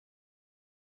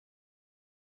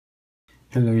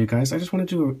Hello you guys, I just want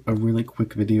to do a really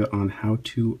quick video on how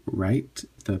to write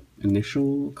the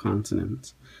initial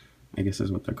consonants, I guess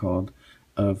is what they're called,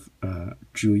 of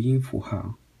Zhuyin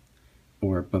Fuhao,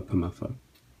 or Bopomofo.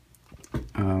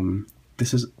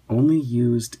 This is only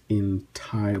used in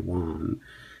Taiwan,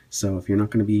 so if you're not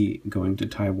going to be going to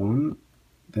Taiwan,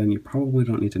 then you probably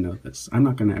don't need to know this. I'm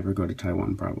not going to ever go to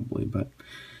Taiwan probably, but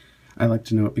I like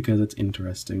to know it because it's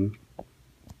interesting.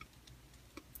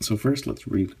 So first let's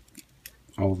read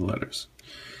all the letters.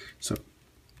 So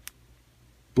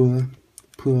b,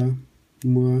 p,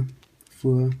 m, f,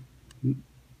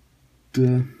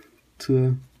 d, t,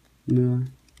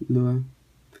 n, l,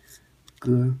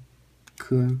 g,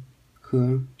 k,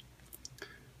 h,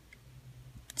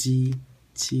 j,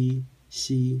 q,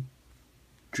 x,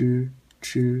 zh,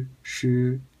 ch, sh,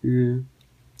 r,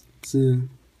 z,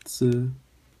 c,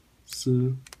 s.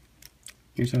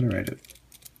 Here's how to write it.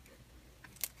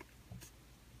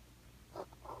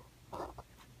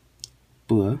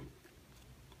 B,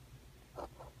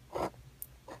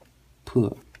 P,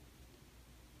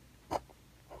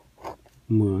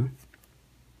 M,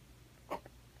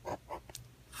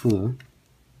 F,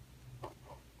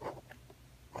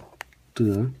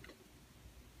 D,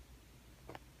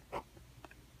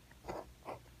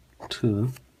 T,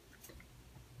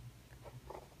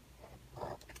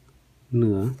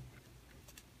 N,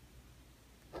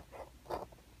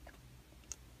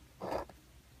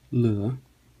 L,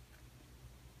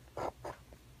 G,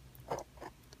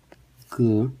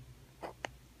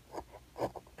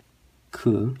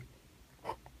 K,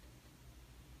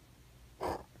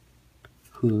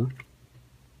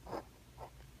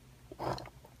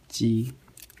 H,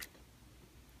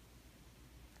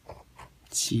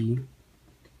 J,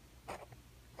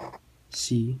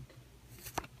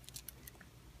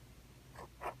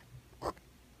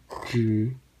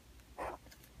 Q,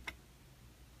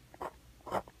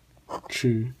 X, Z, Ch,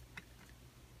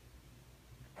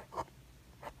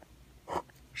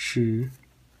 Sh.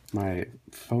 My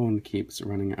phone keeps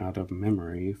running out of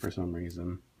memory for some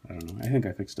reason. I don't know. I think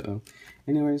I fixed it though.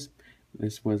 Anyways,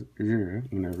 this was R. I'm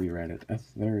going to rewrite it a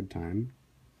third time.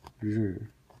 R.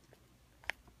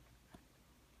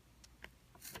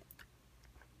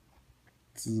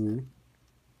 Z.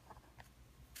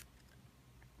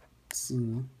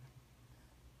 Z.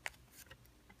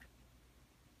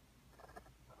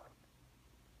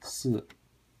 S.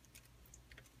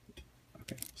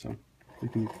 Okay, so we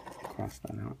can cross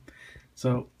that out.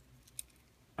 So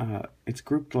it's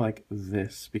grouped like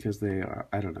this because they are,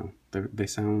 I don't know, they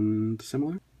sound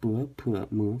similar. B, P,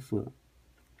 M, F,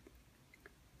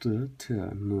 D, T,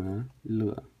 N,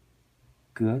 L,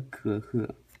 G, K, H,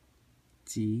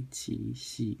 J, Q, X,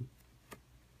 Z,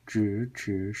 Ch,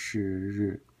 Sh,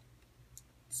 R,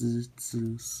 Z,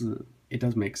 C, S. It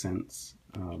does make sense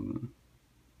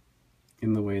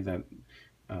in the way that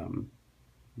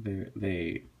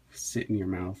they sit in your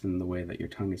mouth and the way that your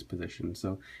tongue is positioned.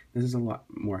 So this is a lot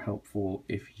more helpful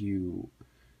if you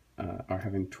are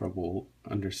having trouble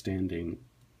understanding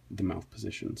the mouth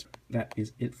positions. That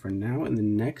is it for now. In the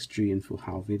next Zhuyin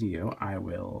Fuhao video, I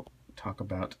will talk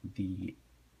about the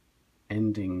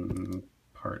ending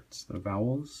parts, the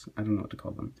vowels, I don't know what to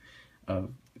call them,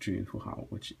 of Zhuyin Fuhao,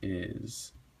 which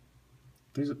is,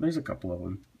 there's a couple of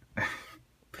them.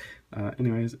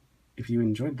 Anyways, if you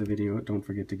enjoyed the video, don't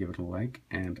forget to give it a like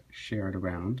and share it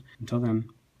around. Until then,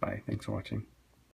 bye. Thanks for watching.